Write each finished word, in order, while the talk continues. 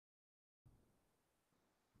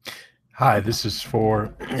Hi, this is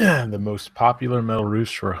for the most popular metal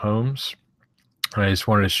roofs for homes. I just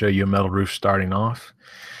wanted to show you a metal roof starting off.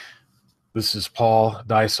 This is Paul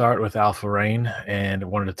Dysart with Alpha Rain, and I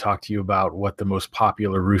wanted to talk to you about what the most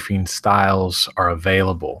popular roofing styles are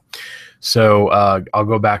available. So I'll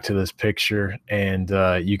go back to this picture, and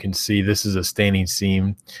you can see this is a standing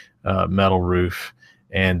seam metal roof.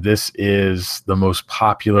 And this is the most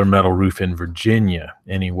popular metal roof in Virginia,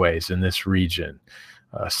 anyways, in this region.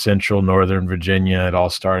 Central Northern Virginia. It all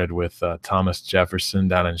started with Thomas Jefferson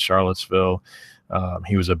down in Charlottesville.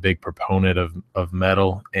 He was a big proponent of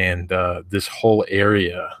metal, and this whole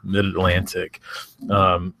area, Mid-Atlantic,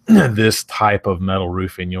 this type of metal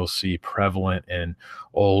roofing you'll see prevalent in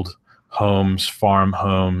old homes, farm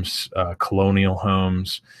homes, colonial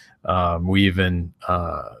homes. We even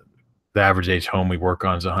the average age home we work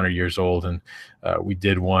on is 100 years old, and we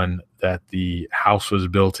did one that the house was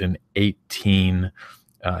built in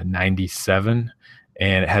 1897,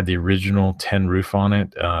 and it had the original 10 roof on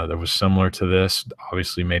it that was similar to this,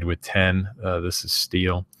 obviously made with 10. This is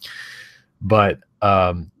steel, but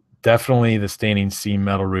definitely the standing seam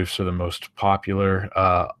metal roofs are the most popular.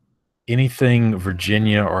 Anything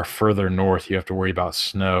Virginia or further north, you have to worry about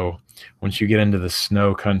snow. Once you get into the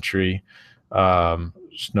snow country,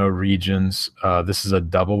 snow regions, this is a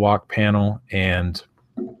double walk panel, and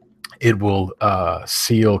it will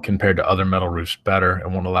seal compared to other metal roofs better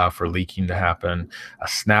and won't allow for leaking to happen. A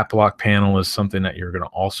snap block panel is something that you're going to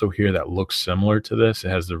also hear that looks similar to this. It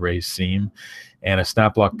has the raised seam, and a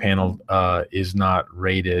snap block panel is not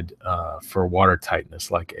rated for water tightness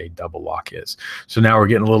like a double lock is. So now we're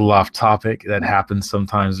getting a little off topic. That happens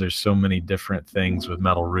sometimes. There's so many different things with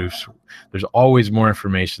metal roofs. There's always more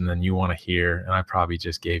information than you want to hear, and I probably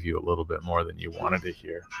just gave you a little bit more than you wanted to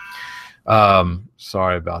hear.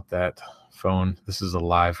 Sorry about that phone. This is a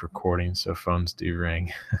live recording, so phones do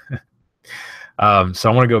ring. So I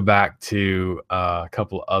want to go back to a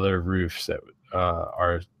couple other roofs that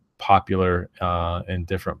are popular in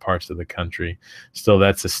different parts of the country. Still,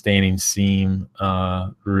 that's a standing seam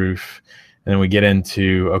roof. And then we get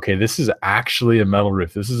into, okay, this is actually a metal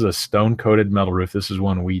roof. This is a stone coated metal roof. This is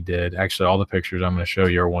one we did. Actually, all the pictures I'm going to show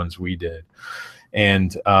you are ones we did.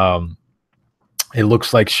 And it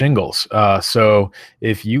looks like shingles. So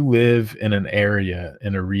if you live in an area,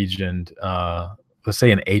 in a region, let's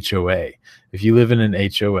say an HOA, if you live in an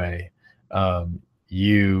HOA,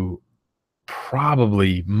 you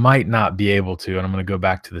probably might not be able to, and I'm going to go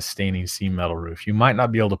back to the standing seam metal roof. You might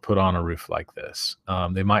not be able to put on a roof like this.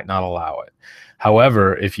 They might not allow it.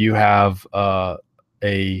 However, if you have a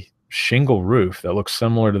shingle roof that looks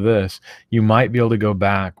similar to this, you might be able to go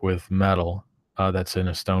back with metal that's in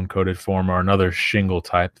a stone coated form, or another shingle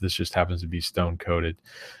type. This just happens to be stone coated.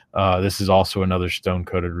 This is also another stone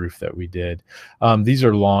coated roof that we did. These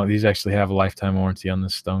are long. These actually have a lifetime warranty on the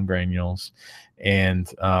stone granules.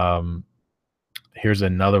 And here's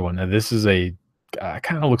another one. Now this is a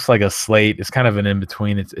kind of looks like a slate. It's kind of an in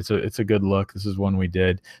between. It's a good look. This is one we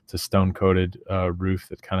did. It's a stone coated roof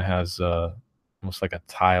that kind of has almost like a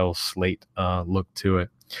tile slate look to it.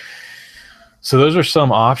 So those are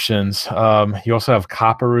some options. You also have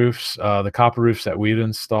copper roofs. The copper roofs that we'd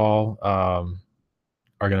install are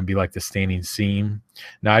going to be like the standing seam.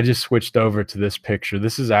 Now I just switched over to this picture.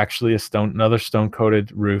 This is actually another stone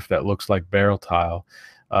coated roof that looks like barrel tile.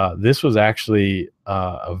 This was actually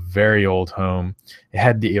a very old home. It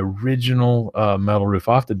had the original metal roof.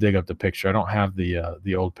 I'll have to dig up the picture. I don't have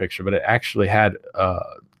the old picture, but it actually had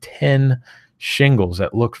 10 shingles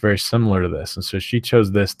that look very similar to this, and so she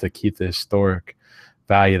chose this to keep the historic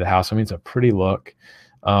value of the house. I mean, it's a pretty look.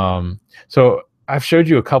 So I've showed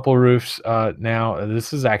you a couple roofs now.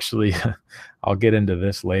 This is actually I'll get into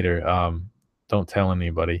this later. Don't tell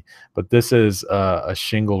anybody, but this is a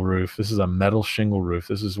shingle roof. This is a metal shingle roof.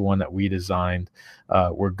 This is one that we designed.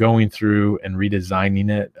 We're going through and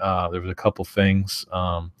redesigning it. There was a couple things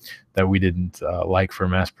that we didn't like for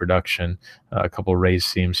mass production. A couple of raised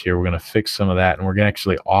seams here. We're going to fix some of that, and we're going to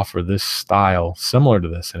actually offer this style similar to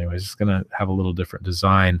this anyways. It's going to have a little different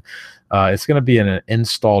design. It's going to be an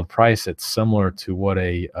installed price that's similar to what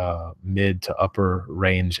a mid to upper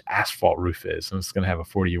range asphalt roof is, and it's going to have a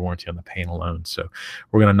 40-year warranty on the paint alone. So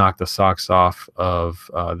we're going to knock the socks off of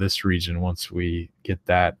this region once we get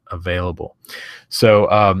that available. So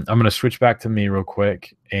I'm going to switch back to me real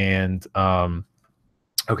quick, and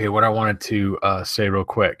Okay, what I wanted to say real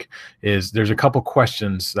quick is there's a couple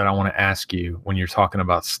questions that I want to ask you when you're talking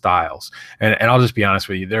about styles. And I'll just be honest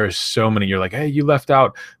with you, there are so many. You're like, hey, you left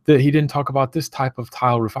out that he didn't talk about this type of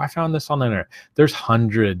tile roof. I found this on the internet. There's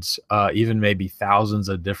hundreds, even maybe thousands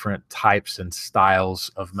of different types and styles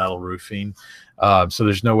of metal roofing. So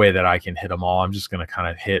there's no way that I can hit them all. I'm just going to kind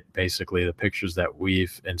of hit basically the pictures that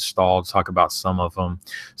we've installed, talk about some of them,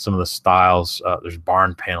 some of the styles. There's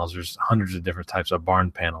barn panels. There's hundreds of different types of barn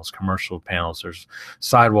panels, commercial panels. There's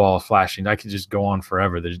sidewall flashing. I could just go on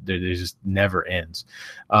forever. There just never ends.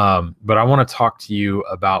 But I want to talk to you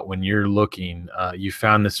about when you're looking, you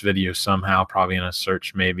found this video somehow, probably in a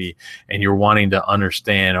search maybe, and you're wanting to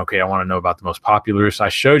understand, okay, I want to know about the most popular. So I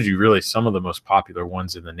showed you really some of the most popular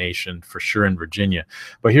ones in the nation, for sure in Virginia.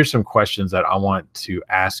 But here's some questions that I want to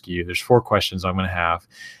ask you. There's 4 questions I'm going to have.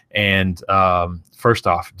 And first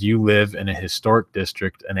off, do you live in a historic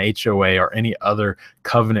district, an HOA, or any other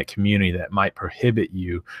covenant community that might prohibit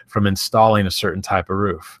you from installing a certain type of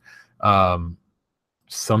roof?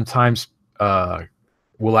 Sometimes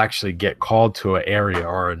we'll actually get called to an area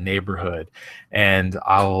or a neighborhood, and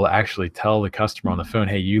I'll actually tell the customer on the phone,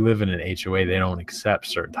 hey, you live in an HOA, they don't accept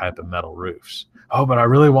certain type of metal roofs. Oh, but I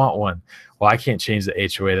really want one. Well, I can't change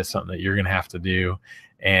the HOA. That's something that you're going to have to do.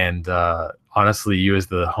 And honestly, you as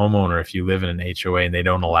the homeowner, if you live in an HOA and they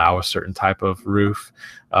don't allow a certain type of roof,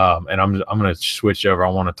 and I'm going to switch over. I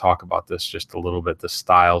want to talk about this just a little bit, the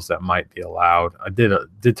styles that might be allowed. I did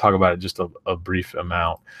talk about it just a brief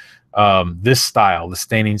amount. This style, the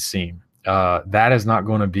staining seam, that is not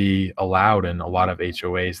going to be allowed in a lot of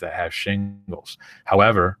HOAs that have shingles.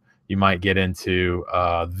 However, you might get into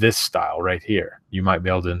this style right here. You might be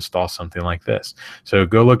able to install something like this. So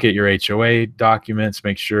go look at your HOA documents,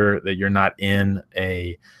 make sure that you're not in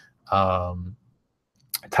a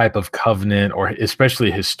type of covenant, or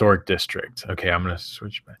especially a historic district. Okay, I'm going to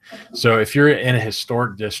switch back. So if you're in a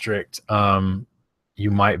historic district,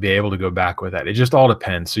 you might be able to go back with that. It just all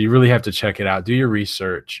depends. So you really have to check it out, do your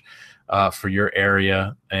research for your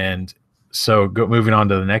area. And so moving on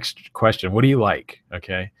to the next question. What do you like?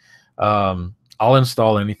 Okay. I'll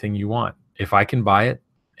install anything you want. If I can buy it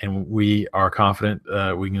and we are confident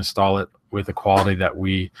we can install it with the quality that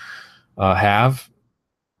we have,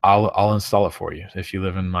 I'll install it for you if you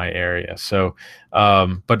live in my area. So,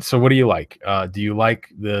 so what do you like? Do you like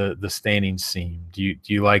the staining seam? Do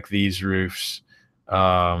you like these roofs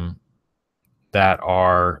that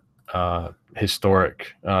are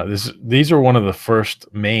historic? These are one of the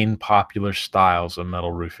first main popular styles of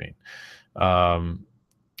metal roofing.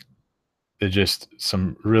 They're just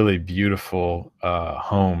some really beautiful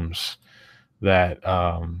homes that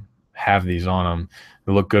have these on them.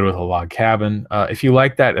 They look good with a log cabin. If you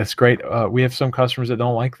like that, that's great. We have some customers that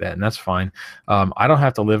don't like that, and that's fine. I don't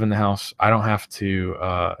have to live in the house. I don't have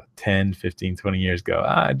to 10, 15, 20 years go,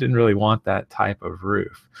 I didn't really want that type of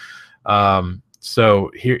roof. So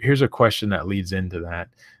here's a question that leads into that.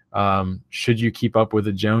 Should you keep up with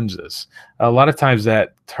the Joneses? A lot of times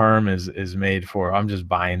that term is made for, I'm just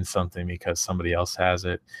buying something because somebody else has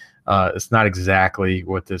it. It's not exactly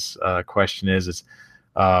what this question is. It's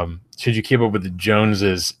should you keep up with the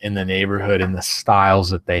Joneses in the neighborhood and the styles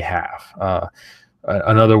that they have?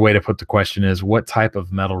 Another way to put the question is, what type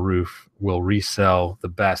of metal roof will resell the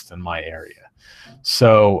best in my area?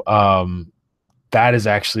 So that is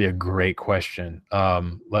actually a great question.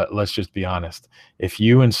 Let's just be honest. If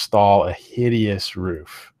you install a hideous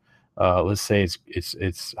roof, let's say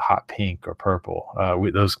it's hot pink or purple,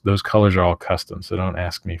 those colors are all custom, so don't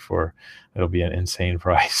ask me for, it'll be an insane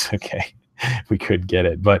price. Okay, we could get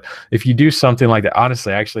it, but if you do something like that,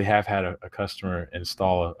 honestly, I actually have had a customer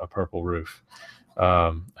install a purple roof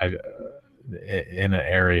in an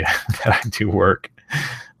area that I do work.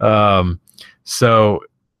 So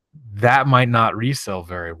that might not resell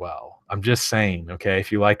very well. I'm just saying, okay,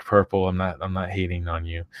 if you like purple, I'm not hating on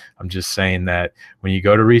you. I'm just saying that when you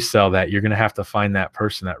go to resell that, you're going to have to find that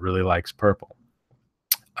person that really likes purple.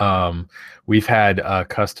 We've had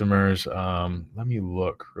customers, let me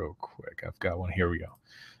look real quick. I've got one. Here we go.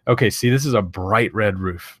 Okay, see, this is a bright red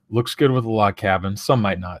roof. Looks good with a log cabin. Some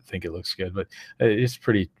might not think it looks good, but it's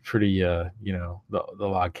pretty, you know, the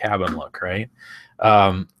log cabin look, right?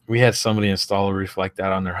 We had somebody install a roof like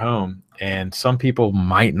that on their home, and some people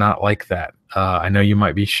might not like that. I know you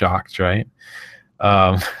might be shocked, right?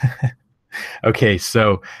 Okay,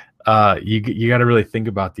 so you got to really think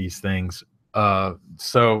about these things.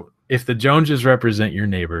 So if the Joneses represent your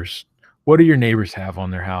neighbors, what do your neighbors have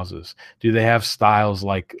on their houses? Do they have styles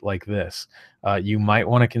like this? You might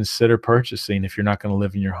want to consider purchasing, if you're not going to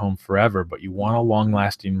live in your home forever, but you want a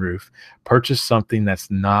long-lasting roof. Purchase something that's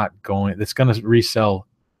going to resell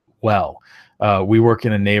well. We work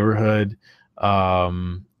in a neighborhood.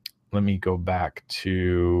 Um, Let me go back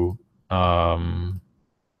to um,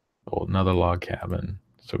 another log cabin.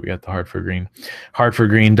 So we got the Hartford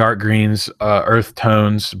green, dark greens, earth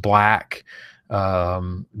tones, black,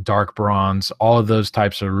 dark bronze, all of those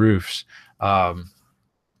types of roofs. Um,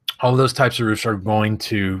 all of those types of roofs are going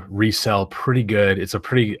to resell pretty good. It's a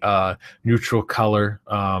pretty neutral color.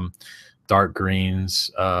 Dark greens,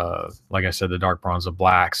 like I said, the dark bronze, the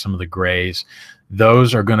black, some of the grays.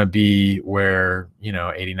 Those are going to be where,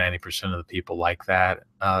 80, 90% of the people like that.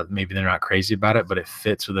 Maybe they're not crazy about it, but it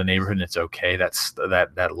fits with the neighborhood and it's okay. That's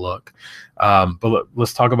that look. But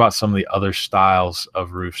let's talk about some of the other styles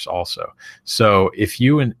of roofs also. So if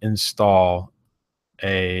you install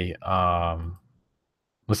a,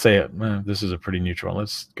 let's say this is a pretty neutral one.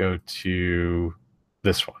 Let's go to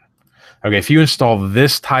this one. Okay, if you install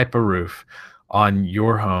this type of roof on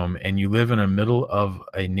your home and you live in the middle of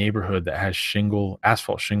a neighborhood that has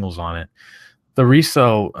asphalt shingles on it, the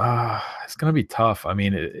resale, it's going to be tough. I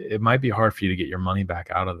mean, it might be hard for you to get your money back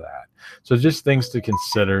out of that. So just things to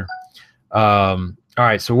consider. All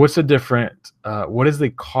right, so what is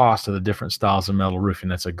the cost of the different styles of metal roofing?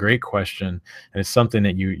 That's a great question, and it's something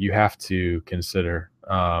that you have to consider.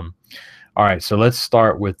 All right, so let's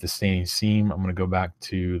start with the standing seam. I'm going to go back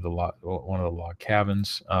to one of the log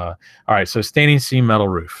cabins. All right, so standing seam metal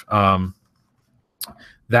roof.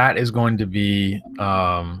 That is going to be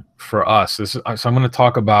for us. So I'm going to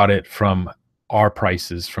talk about it from our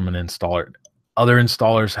prices from an installer. Other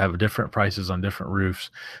installers have different prices on different roofs,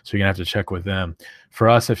 so you're gonna have to check with them. For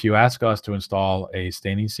us, if you ask us to install a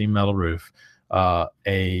standing seam metal roof,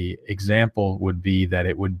 a example would be that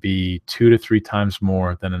it would be 2 to 3 times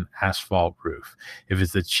more than an asphalt roof. If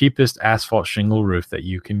it's the cheapest asphalt shingle roof that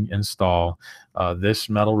you can install, this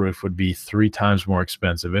metal roof would be 3 times more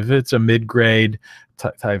expensive. If it's a mid-grade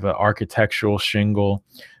type of architectural shingle,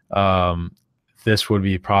 this would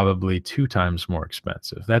be probably 2 times more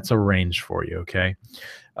expensive. That's a range for you, okay?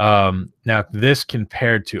 Now, this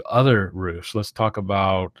compared to other roofs, let's talk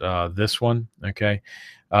about this one, okay?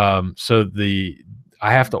 I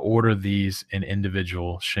have to order these in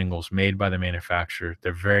individual shingles made by the manufacturer.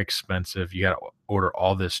 They're very expensive. You got to order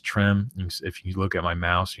all this trim. If you look at my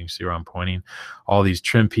mouse, you can see where I'm pointing. All these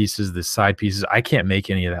trim pieces, the side pieces. I can't make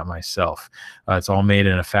any of that myself. It's all made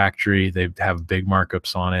in a factory. They have big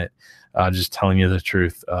markups on it. Just telling you the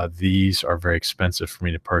truth, these are very expensive for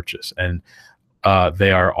me to purchase, and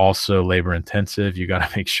they are also labor intensive. You got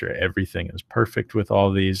to make sure everything is perfect with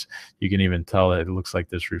all these. You can even tell that it looks like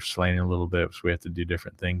this roof's slanting a little bit, so we have to do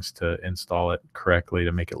different things to install it correctly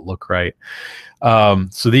to make it look right.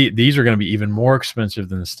 So these are going to be even more expensive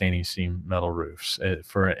than the standing seam metal roofs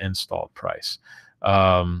for an installed price.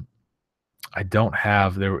 I don't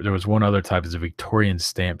have, there was one other type, it's a Victorian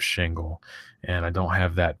stamp shingle, and I don't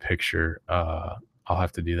have that picture. I'll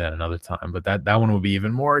have to do that another time, but that one will be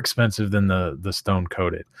even more expensive than the stone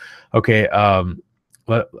coated. Okay, I'll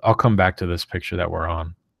come back to this picture that we're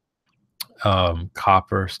on.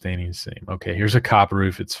 Copper standing seam. Okay, here's a copper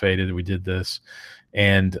roof. It's faded. We did this,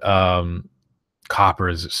 and copper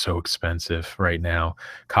is so expensive right now.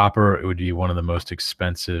 Copper, it would be one of the most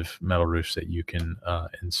expensive metal roofs that you can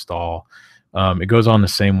install. It goes on the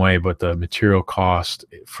same way, but the material cost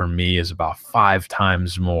for me is about 5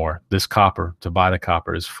 times more. This copper, to buy the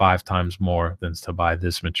copper, is 5 times more than to buy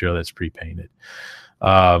this material that's pre-painted.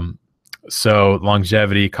 So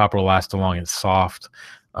longevity, copper will last long. It's soft.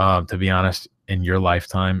 To be honest, in your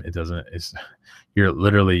lifetime, it doesn't. You're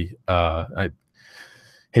literally. I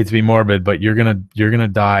hate to be morbid, but you're gonna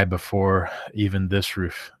die before even this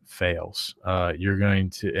roof fails. You're going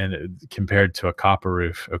to, and compared to a copper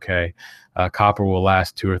roof, okay, copper will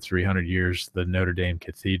last 200 or 300 years. The Notre Dame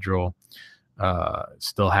Cathedral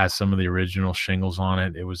still has some of the original shingles on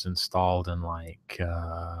it. It was installed in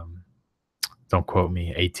don't quote me,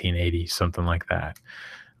 1880, something like that.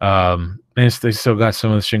 And they still got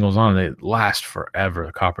some of the shingles on it. They last forever.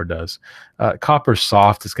 The copper does. Copper's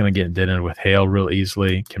soft. It's going to get dented with hail real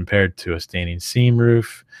easily compared to a standing seam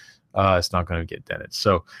roof. It's not going to get dented.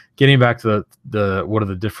 So getting back to the what are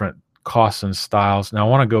the different costs and styles. Now I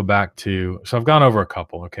want to go back to, so I've gone over a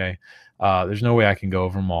couple. Okay. There's no way I can go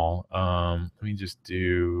over them all. Let me just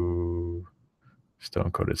do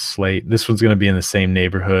stone coated slate. This one's going to be in the same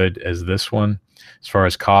neighborhood as this one. As far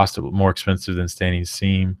as cost, more expensive than standing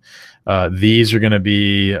seam. These are going to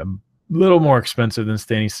be a little more expensive than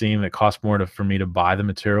standing seam. It costs more for me to buy the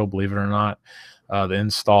material, believe it or not. The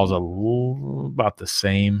install's about the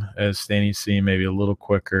same as standing seam, maybe a little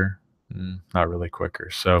quicker, not really quicker.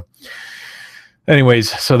 So anyways,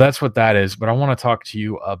 so that's what that is. But I want to talk to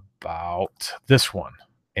you about this one.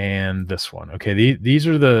 and this one. Okay, these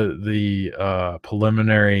are the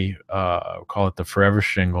preliminary, call it the forever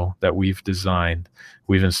shingle that we've designed.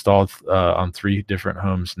 We've installed on 3 different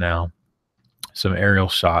homes now. Some aerial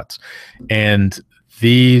shots, and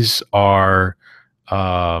these are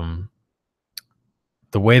um,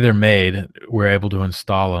 the way they're made. We're able to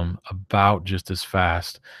install them about just as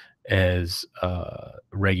fast as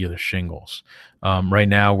regular shingles. Right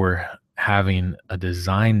now, we're having a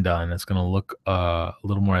design done that's going to look a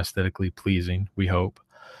little more aesthetically pleasing, we hope,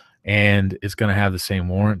 and it's going to have the same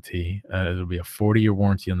warranty. It'll be a 40-year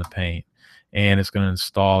warranty on the paint, and it's going to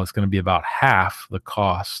install. It's going to be about half the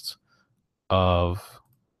cost of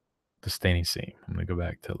the staining seam. I'm going to go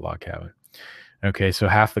back to the log cabin. Okay, so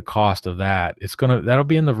half the cost of that. That'll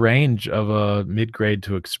be in the range of a mid-grade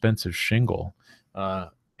to expensive shingle, uh,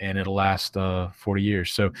 and it'll last 40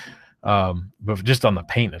 years. So, but just on the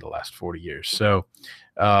paint, it'll last 40 years. So,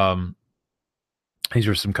 um, these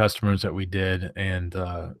were some customers that we did, and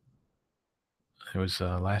it was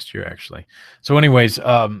last year actually. So, anyways,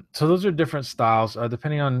 so those are different styles.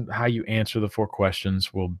 Depending on how you answer the 4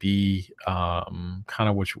 questions, will be kind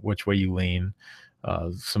of which way you lean.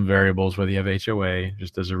 Some variables whether you have HOA,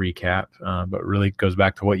 just as a recap, but really goes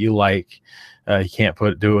back to what you like. You can't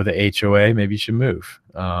do it with a HOA. Maybe you should move.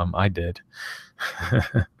 I did.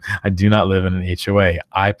 I do not live in an HOA.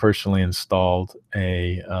 I personally installed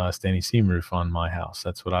a standing seam roof on my house.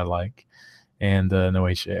 That's what I like. And no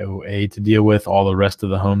HOA to deal with. All the rest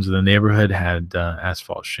of the homes in the neighborhood had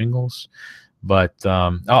asphalt shingles. But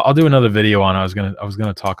I'll do another video on. I was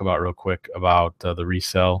gonna talk about real quick about the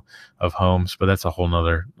resale of homes, but that's a whole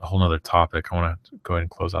nother topic. I want to go ahead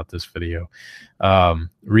and close out this video.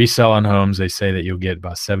 Resell on homes, they say that you'll get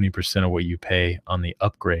about 70% of what you pay on the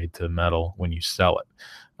upgrade to metal when you sell it.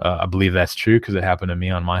 I believe that's true because it happened to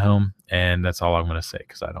me on my home, and that's all I'm going to say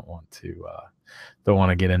because I don't want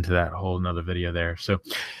to get into that whole nother video there. So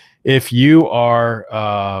if you are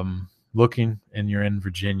looking and you're in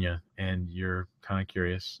Virginia and you're kind of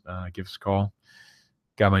curious, give us a call.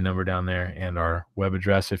 Got my number down there and our web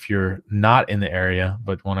address. If you're not in the area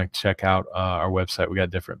but want to check out our website, we got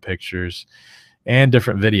different pictures and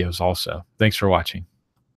different videos also. Thanks for watching.